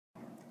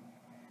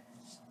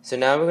So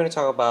now we're going to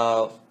talk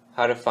about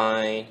how to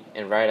find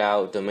and write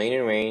out domain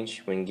and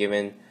range when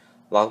given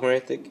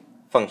logarithmic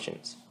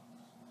functions.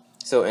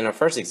 So in our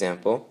first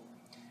example,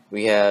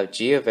 we have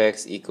g of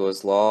x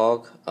equals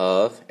log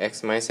of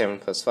x minus 7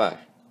 plus 5.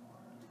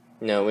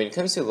 Now when it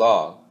comes to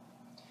log,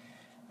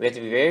 we have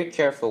to be very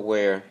careful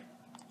where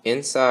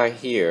inside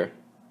here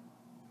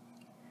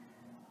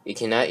it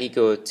cannot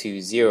equal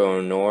to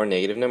 0 nor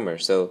negative number.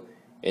 So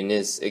in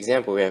this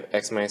example we have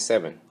x minus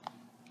 7.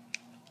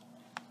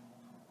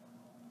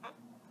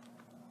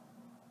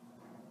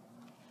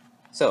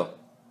 So,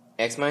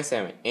 x minus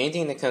 7,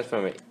 anything that comes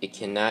from it, it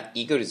cannot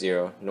equal to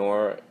 0,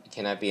 nor it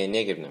cannot be a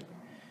negative number.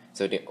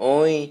 So the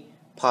only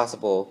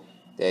possible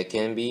that it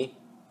can be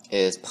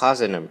is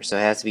positive number. So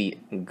it has to be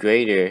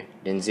greater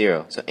than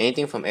 0. So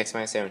anything from x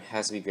minus 7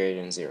 has to be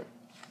greater than 0.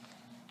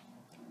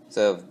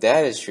 So if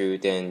that is true,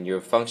 then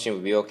your function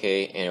will be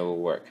okay and it will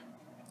work,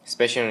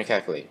 especially on a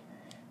calculator.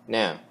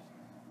 Now,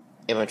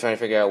 if I'm trying to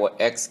figure out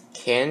what x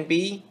can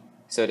be,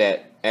 so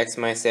that x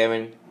minus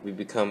 7 will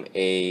become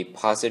a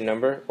positive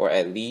number, or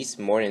at least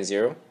more than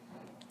 0,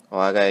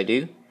 all I gotta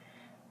do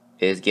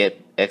is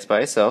get x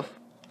by itself.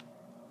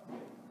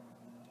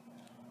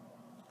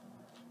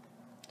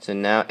 So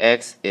now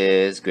x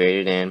is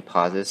greater than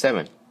positive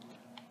 7.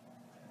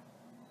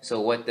 So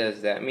what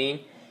does that mean?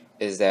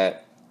 Is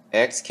that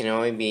x can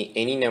only be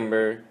any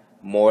number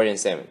more than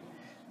 7.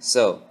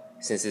 So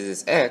since this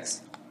is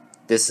x,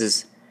 this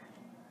is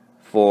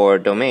for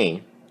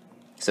domain.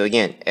 So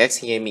again, x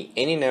can be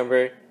any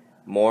number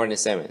more than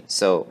 7.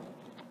 So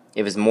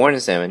if it's more than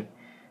 7,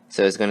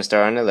 so it's going to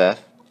start on the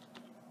left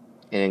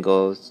and it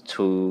goes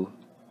to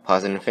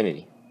positive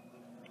infinity.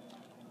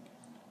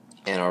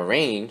 And our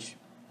range,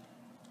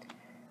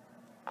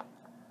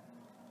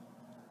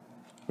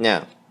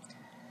 now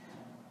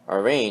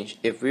our range,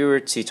 if we were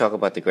to talk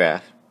about the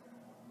graph,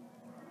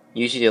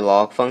 usually the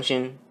log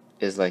function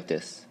is like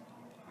this.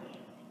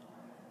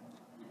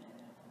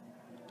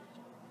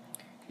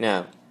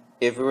 Now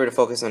if we were to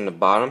focus on the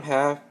bottom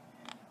half,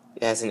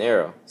 it has an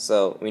arrow.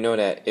 So we know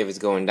that if it's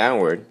going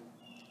downward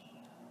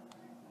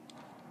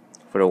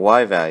for the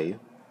y value,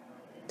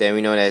 then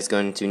we know that it's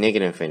going to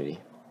negative infinity.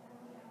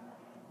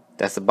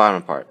 That's the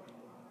bottom part.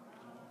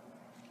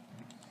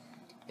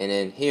 And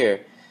then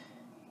here,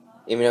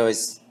 even though it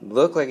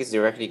looks like it's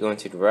directly going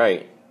to the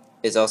right,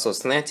 it's also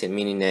slanted,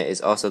 meaning that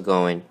it's also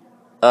going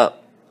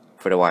up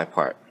for the y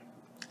part.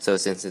 So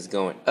since it's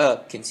going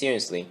up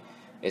continuously,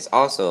 it's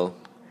also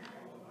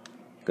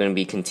going to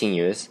be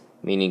continuous,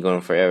 meaning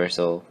going forever,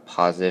 so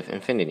positive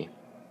infinity.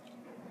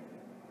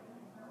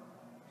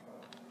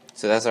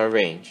 So that's our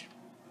range.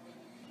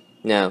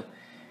 Now,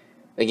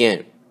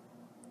 again,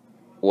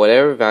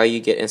 whatever value you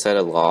get inside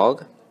a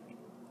log,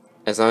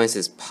 as long as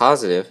it's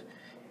positive,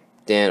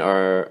 then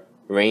our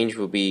range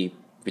will be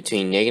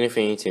between negative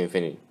infinity to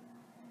infinity.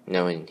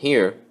 Now in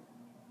here,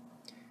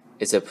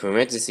 it's a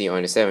parenthesis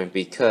on the 7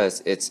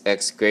 because it's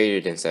x greater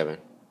than 7.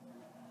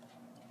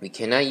 We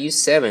cannot use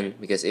 7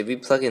 because if we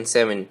plug in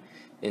 7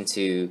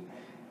 into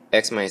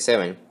x minus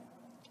 7,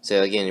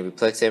 so again, if we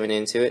plug 7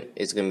 into it,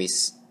 it's going to be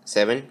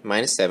 7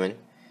 minus 7.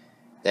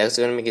 That's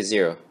going to make it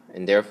 0,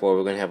 and therefore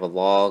we're going to have a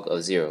log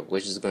of 0,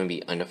 which is going to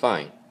be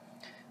undefined.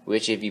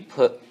 Which if you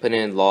put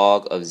in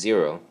log of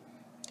 0,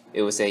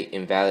 it will say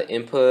invalid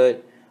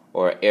input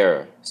or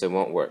error, so it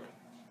won't work.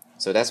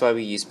 So that's why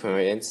we use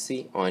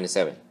parenthesis on the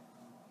 7.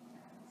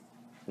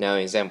 Now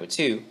in example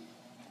 2,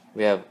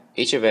 we have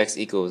h of x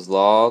equals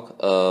log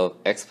of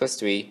x plus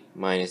 3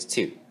 minus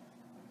 2.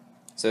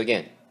 So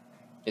again,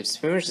 it's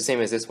pretty much the same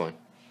as this one.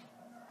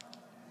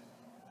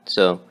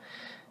 So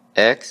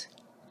x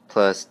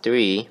plus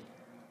 3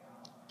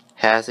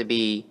 has to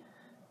be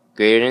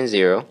greater than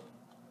 0,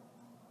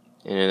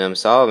 and then I'm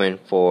solving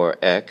for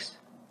x,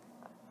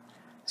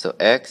 so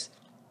x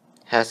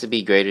has to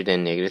be greater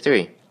than negative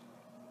 3.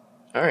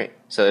 Alright,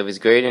 so if it's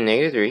greater than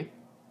negative 3,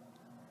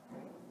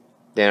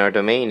 then our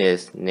domain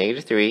is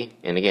negative 3,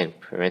 and again,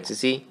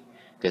 parenthesis,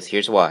 because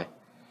here's why.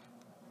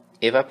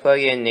 If I plug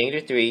in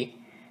negative 3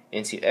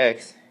 into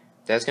x,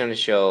 that's going to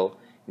show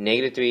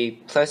negative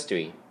 3 plus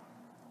 3.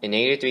 And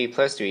negative 3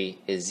 plus 3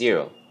 is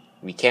 0.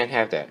 We can't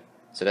have that.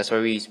 So that's why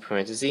we use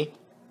parenthesis.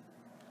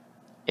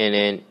 And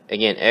then,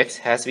 again, x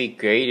has to be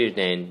greater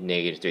than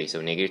negative 3.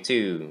 So negative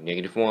 2,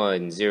 negative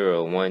 1,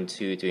 0, 1,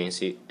 2,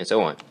 3, and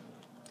so on.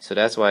 So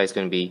that's why it's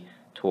going to be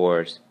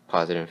towards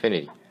positive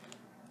infinity.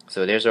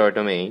 So there's our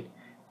domain.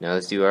 Now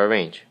let's do our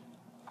range.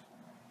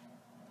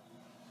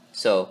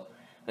 So,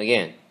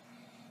 again,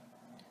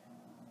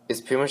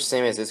 it's pretty much the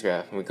same as this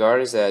graph,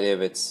 regardless that if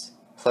it's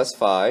plus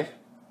 5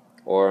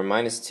 or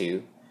minus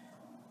 2,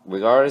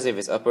 regardless if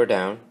it's up or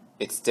down,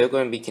 it's still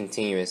going to be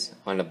continuous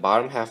on the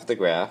bottom half of the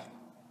graph.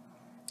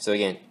 So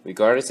again,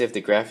 regardless if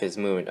the graph is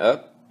moving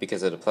up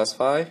because of the plus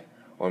 5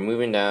 or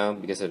moving down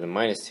because of the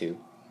minus 2,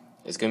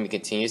 it's going to be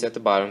continuous at the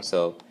bottom.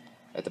 So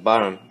at the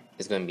bottom,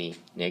 it's going to be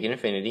negative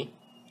infinity.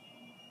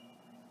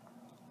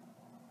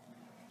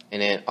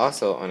 And then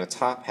also on the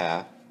top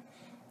half,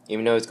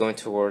 even though it's going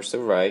towards the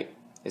right,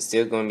 it's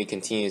still going to be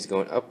continuous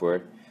going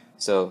upward.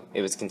 So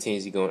if it's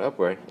continuously going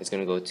upward, it's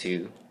going to go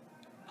to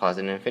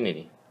positive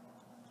infinity.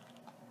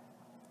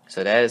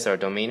 So that is our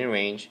domain and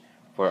range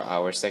for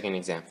our second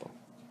example.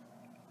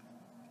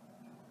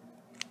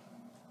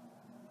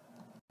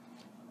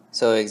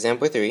 So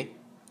example 3,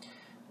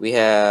 we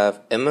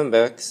have m of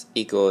x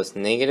equals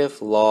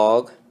negative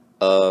log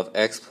of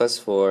x plus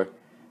 4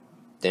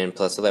 then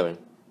plus 11.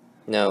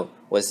 Now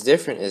what's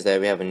different is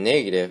that we have a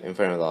negative in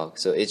front of log,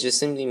 so it just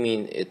simply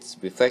means it's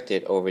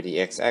reflected over the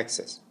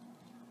x-axis.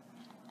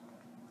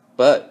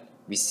 But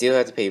we still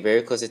have to pay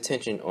very close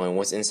attention on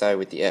what's inside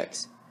with the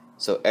x.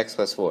 So x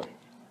plus 4.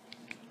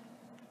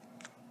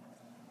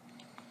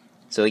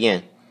 So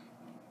again,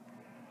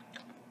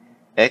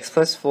 x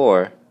plus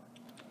 4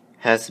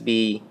 has to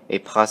be a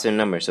positive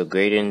number, so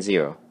greater than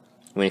 0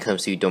 when it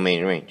comes to domain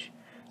and range.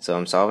 So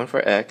I'm solving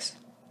for x.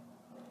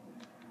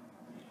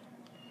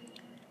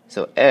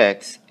 So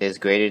x is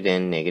greater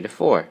than negative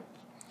 4.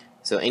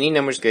 So any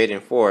numbers greater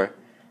than 4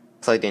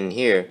 plugged in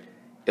here,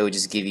 it will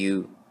just give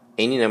you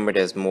any number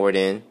that's more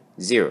than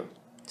 0.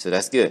 So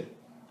that's good.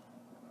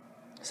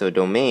 So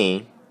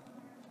domain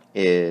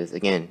is,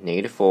 again,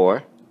 negative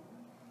 4,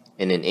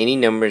 and then any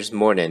numbers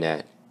more than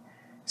that.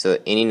 So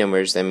any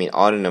numbers, that mean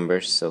all the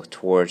numbers, so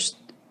towards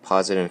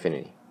positive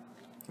infinity.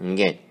 And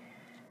again,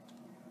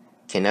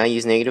 cannot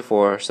use negative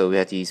 4, so we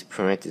have to use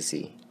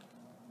parentheses.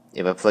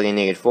 If I plug in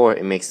negative 4,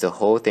 it makes the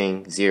whole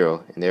thing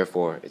 0, and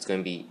therefore it's going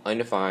to be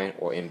undefined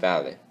or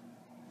invalid.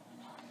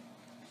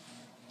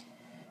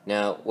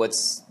 Now,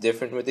 what's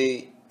different with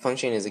the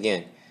function is,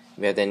 again,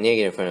 we have that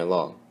negative in front of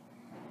log.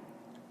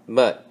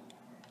 But,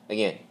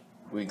 again,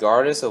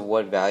 regardless of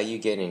what value you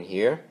get in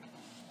here,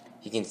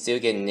 you can still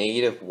get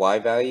negative y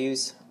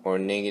values or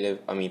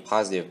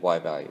positive y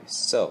values.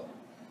 So,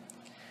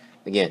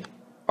 again,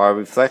 our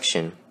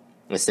reflection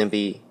is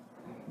simply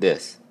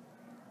this.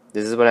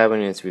 This is what happens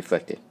when it's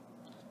reflected.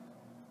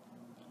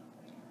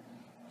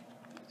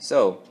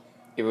 So,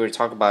 if we were to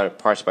talk about it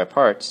parts by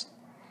parts,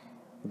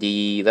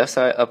 the left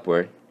side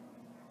upward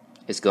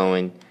is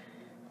going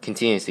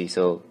continuously,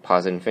 so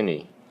positive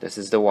infinity. This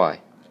is the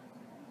y.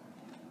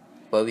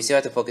 But we still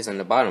have to focus on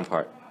the bottom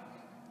part.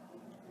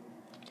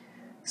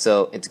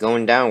 So it's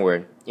going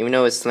downward. Even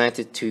though it's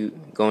slanted to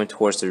going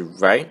towards the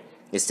right,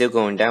 it's still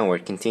going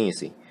downward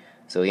continuously.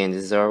 So again,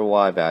 this is our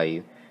y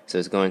value, so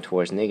it's going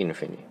towards negative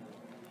infinity.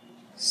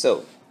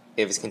 So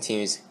if it's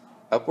continuous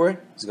upward,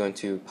 it's going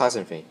to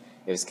positive infinity.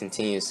 If it's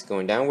continuous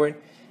going downward,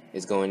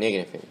 it's going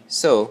negative infinity.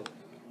 So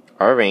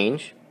our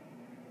range,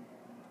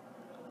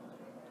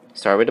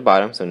 start with the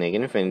bottom, so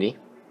negative infinity,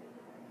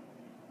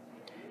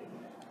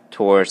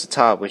 towards the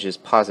top, which is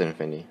positive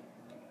infinity.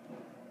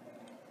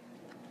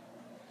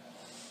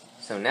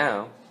 So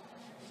now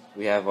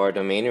we have our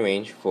domain and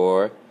range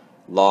for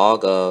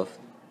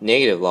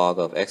negative log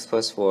of x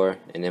plus 4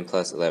 and then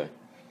plus 11.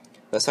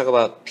 Let's talk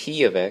about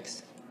p of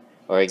x,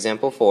 or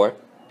example 4.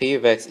 P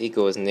of x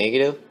equals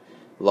negative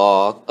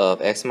log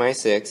of x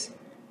minus 6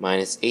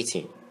 minus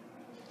 18.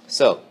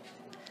 So,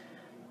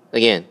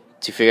 again,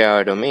 to figure out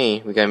our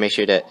domain, we got to make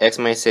sure that x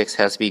minus 6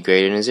 has to be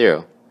greater than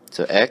 0.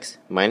 So x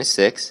minus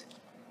 6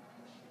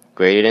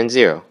 greater than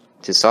 0.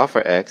 To solve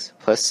for x,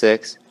 plus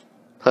 6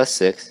 plus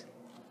 6.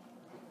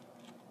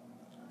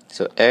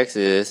 So x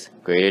is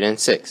greater than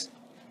 6.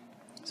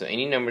 So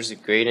any numbers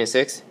greater than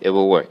 6, it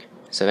will work.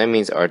 So that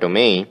means our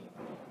domain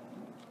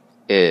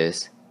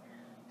is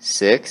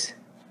 6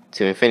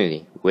 to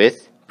infinity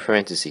with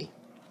parentheses.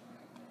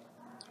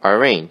 Our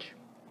range.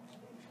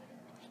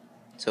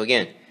 So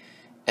again,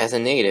 as a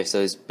negative,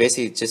 so it's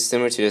basically just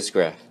similar to this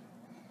graph.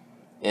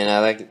 And I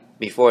like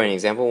before in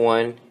example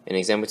 1 and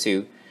example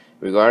 2,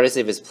 regardless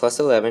if it's plus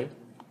 11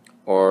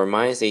 or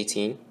minus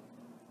 18,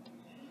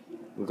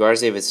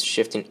 regardless if it's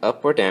shifting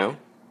up or down,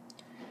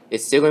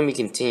 it's still going to be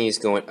continuous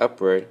going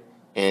upward,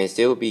 and it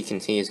still will be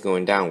continuous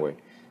going downward.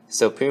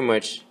 So pretty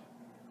much,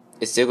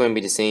 it's still going to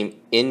be the same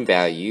in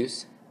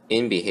values,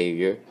 in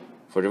behavior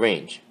for the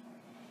range.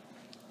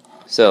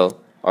 So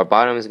our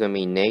bottom is going to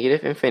be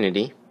negative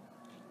infinity,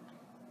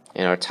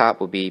 and our top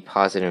will be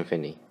positive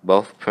infinity,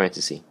 both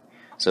parentheses.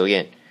 So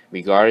again,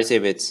 regardless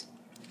if it's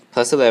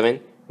plus 11,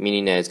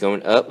 meaning that it's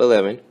going up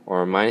 11,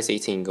 or minus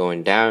 18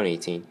 going down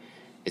 18,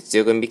 it's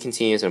still going to be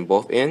continuous on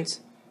both ends.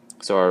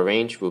 So our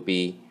range will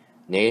be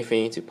negative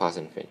infinity to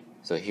positive infinity.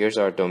 So here's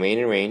our domain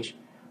and range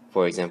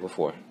for example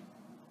 4.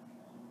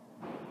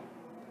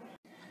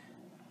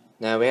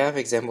 Now we have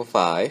example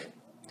 5.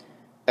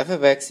 F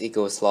of x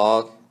equals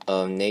log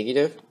of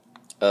negative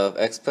of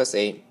x plus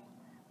 8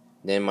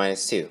 then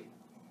minus 2.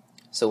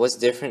 So what's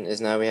different is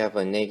now we have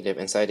a negative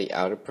inside the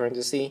outer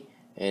parenthesis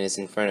and it's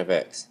in front of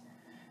x.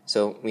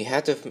 So we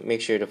have to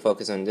make sure to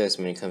focus on this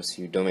when it comes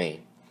to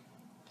domain.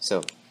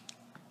 So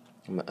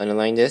I'm going to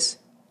underline this.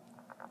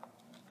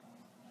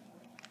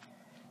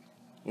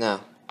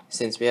 Now,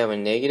 since we have a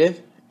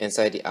negative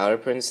inside the outer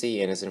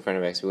parenthesis and it's in front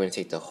of x, we're going to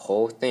take the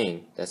whole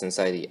thing that's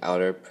inside the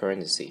outer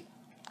parenthesis.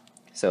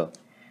 So,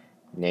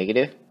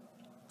 negative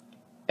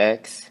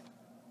x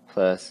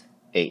plus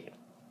 8.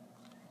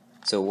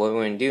 So what we're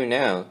going to do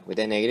now with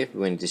that negative,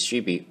 we're going to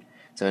distribute.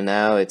 So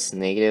now it's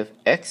negative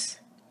x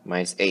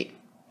minus 8.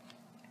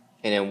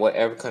 And then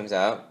whatever comes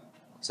out,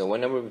 so what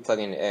number we plug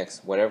into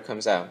x, whatever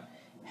comes out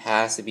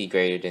has to be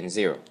greater than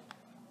 0.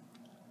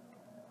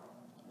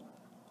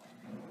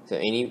 So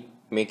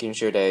making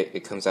sure that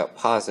it comes out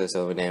positive,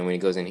 so then when it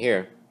goes in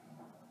here,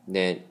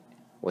 then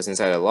what's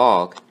inside a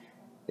log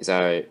is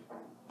our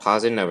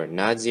positive number,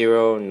 not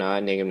 0,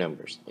 not negative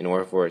numbers, in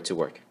order for it to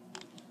work.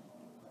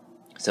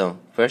 So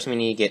first we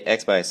need to get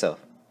x by itself.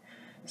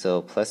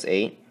 So plus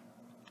 8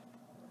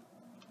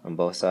 on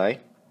both sides.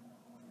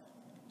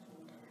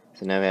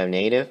 So now we have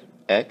negative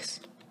x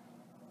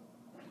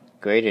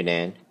greater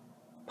than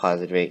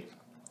positive 8.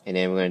 And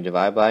then we're going to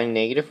divide by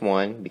negative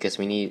 1 because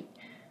we need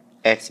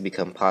x to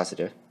become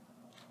positive.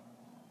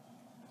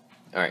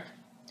 Alright,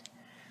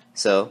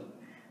 so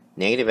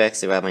negative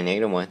x divided by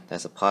negative 1,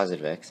 that's a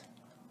positive x.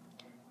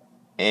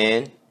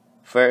 And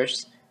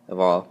first of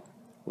all,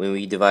 when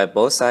we divide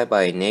both sides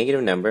by a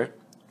negative number,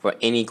 for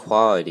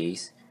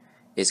inequalities,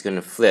 it's going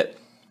to flip.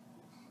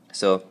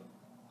 So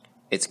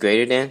it's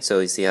greater than, so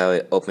you see how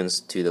it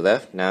opens to the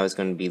left. Now it's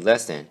going to be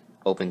less than,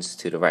 opens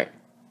to the right.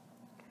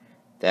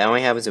 That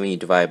only happens when you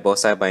divide both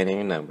sides by a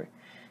negative number.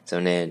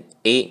 So then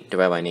 8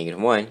 divided by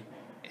negative 1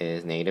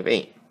 is negative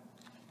 8.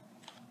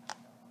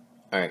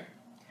 Alright,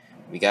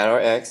 we got our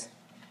x.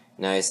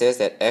 Now it says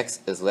that x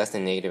is less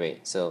than negative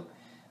 8. So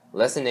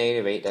less than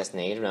negative 8, that's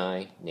negative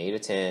 9,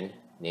 negative 10,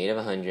 negative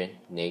 100,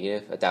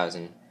 negative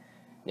 1,000,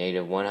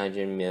 negative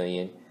 100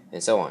 million,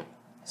 and so on.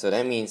 So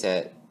that means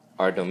that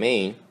our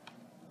domain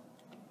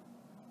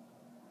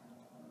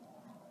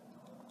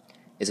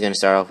is going to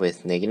start off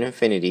with negative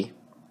infinity,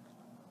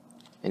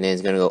 and then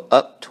it's going to go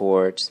up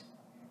towards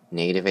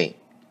negative 8.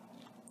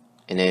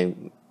 And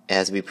then it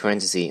has to be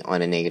parenthesis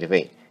on a negative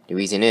 8. The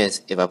reason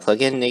is, if I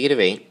plug in negative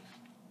 8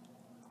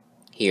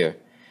 here,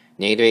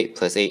 negative 8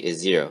 plus 8 is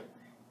 0.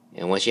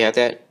 And once you have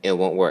that, it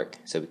won't work.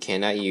 So we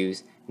cannot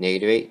use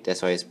negative 8,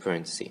 that's why it's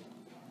parenthesis.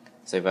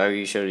 So if I were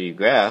to show you a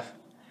graph,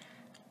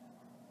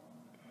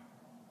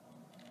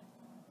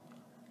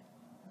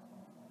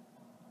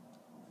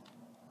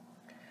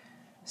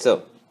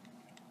 so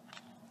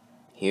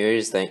here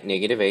is like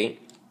negative 8.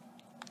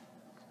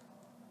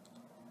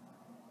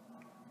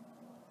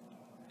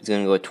 It's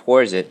going to go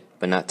towards it,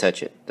 but not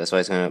touch it. That's why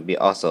it's going to be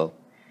also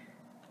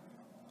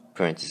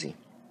parenthesis.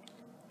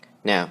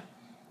 Now,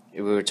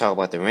 if we were to talk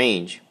about the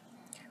range,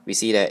 we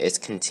see that it's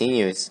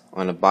continuous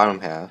on the bottom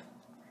half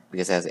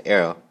because it has an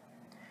arrow.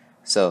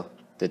 So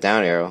the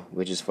down arrow,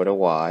 which is for the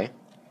y,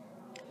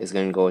 is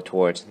going to go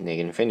towards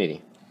negative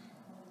infinity.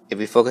 If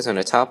we focus on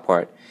the top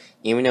part,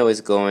 even though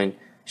it's going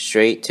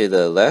straight to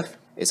the left,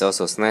 it's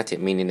also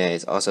slanted, meaning that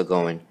it's also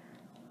going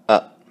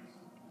up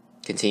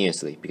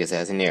continuously because it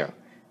has an arrow.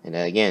 And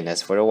that, again,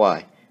 that's for the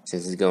y.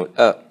 Since it's going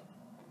up,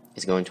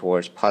 it's going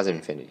towards positive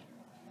infinity.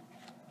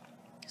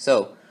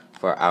 So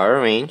for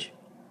our range,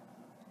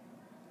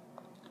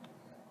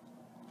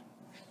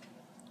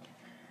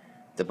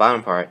 the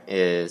bottom part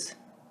is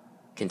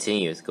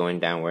continuous, going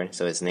downward,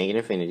 so it's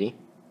negative infinity.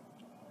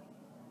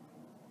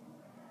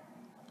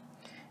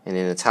 And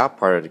then the top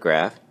part of the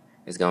graph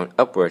is going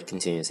upward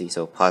continuously,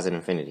 so positive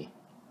infinity.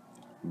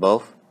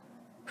 Both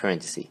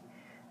parentheses.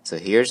 So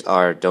here's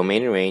our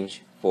domain and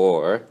range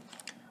for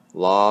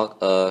log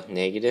of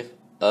negative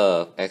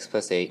of x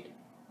plus 8,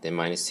 then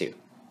minus 2.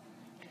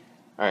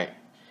 Alright,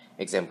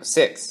 example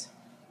 6.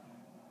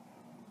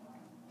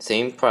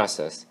 Same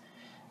process,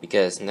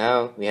 because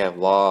now we have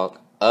log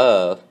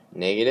of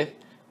negative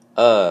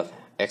of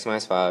x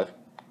minus 5,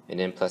 and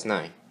then plus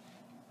 9.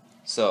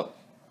 So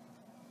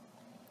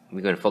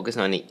we're going to focus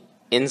on the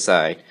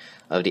inside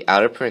of the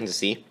outer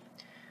parenthesis.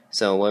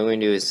 So what we're going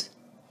to do is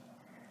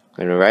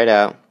we're going to write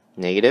out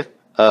negative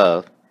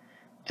of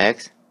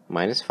x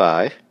minus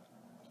 5,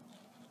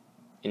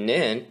 and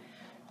then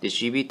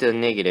distribute the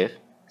negative,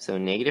 so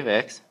negative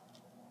x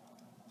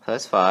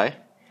plus 5,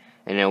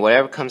 and then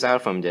whatever comes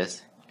out from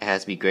this, it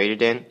has to be greater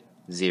than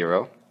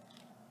 0.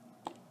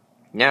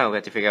 Now we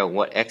have to figure out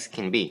what x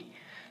can be.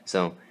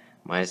 So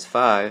minus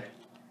 5,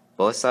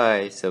 both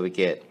sides, so we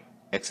get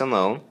x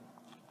alone,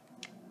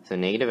 so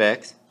negative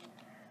x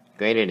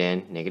greater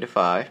than negative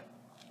 5,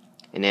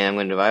 and then I'm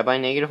going to divide by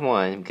negative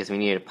 1 because we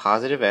need a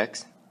positive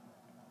x.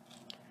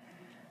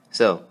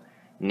 So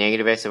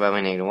negative x divided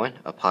by negative 1,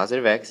 a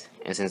positive x,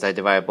 and since I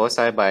divided both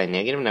sides by a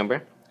negative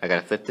number, I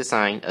gotta flip the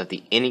sign of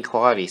the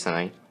inequality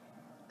sign,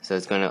 so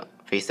it's going to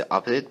face the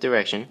opposite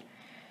direction.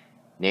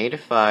 Negative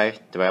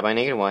 5 divided by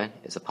negative 1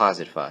 is a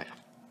positive 5.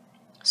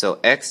 So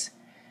x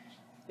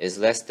is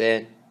less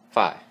than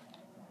 5.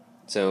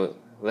 So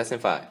less than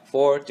 5.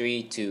 4,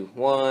 3, 2,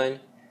 1,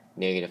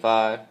 negative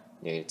 5,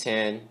 negative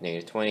 10,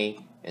 negative 20,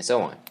 and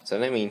so on. So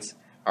that means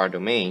our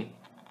domain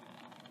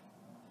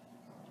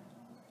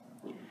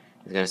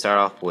is going to start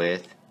off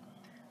with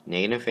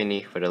negative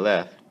infinity for the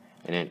left,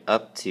 and then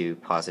up to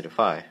positive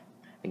 5.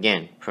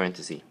 Again,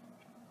 parenthesis.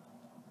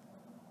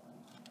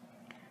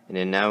 And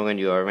then now we're going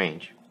to do our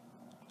range.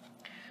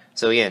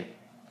 So again,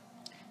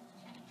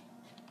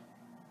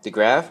 the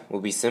graph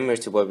will be similar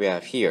to what we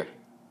have here,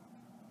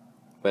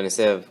 but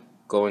instead of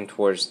going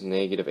towards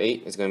negative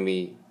 8, it's going to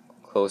be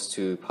close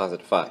to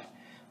positive 5.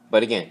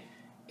 But again,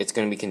 it's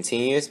going to be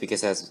continuous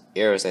because it has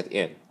arrows at the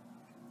end.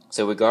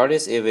 So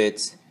regardless if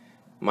it's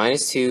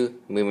 -2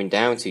 moving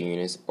down 2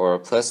 units or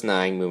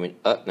 +9 moving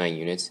up 9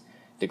 units,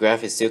 the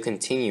graph is still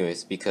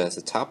continuous because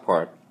the top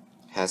part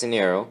has an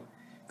arrow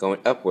going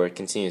upward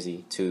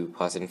continuously to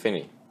positive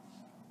infinity.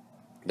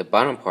 The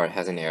bottom part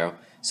has an arrow,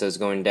 so it's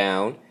going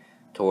down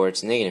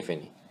towards negative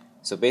infinity.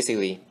 So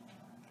basically,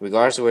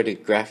 regardless of where the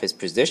graph is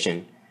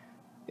positioned,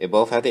 they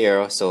both have the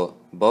arrow, so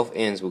both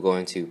ends will go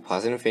into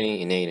positive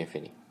infinity and negative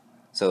infinity.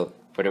 So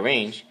for the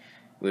range,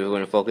 we're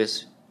going to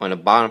focus on the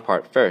bottom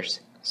part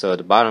first. So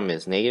the bottom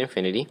is negative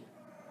infinity,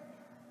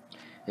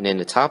 and then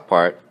the top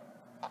part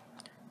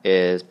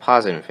is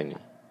positive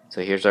infinity.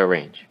 So here's our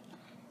range.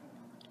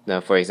 Now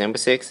for example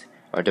 6,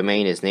 our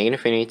domain is negative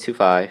infinity to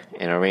 5,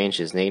 and our range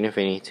is negative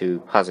infinity to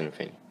positive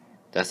infinity.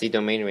 That's the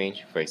domain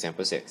range for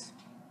example 6.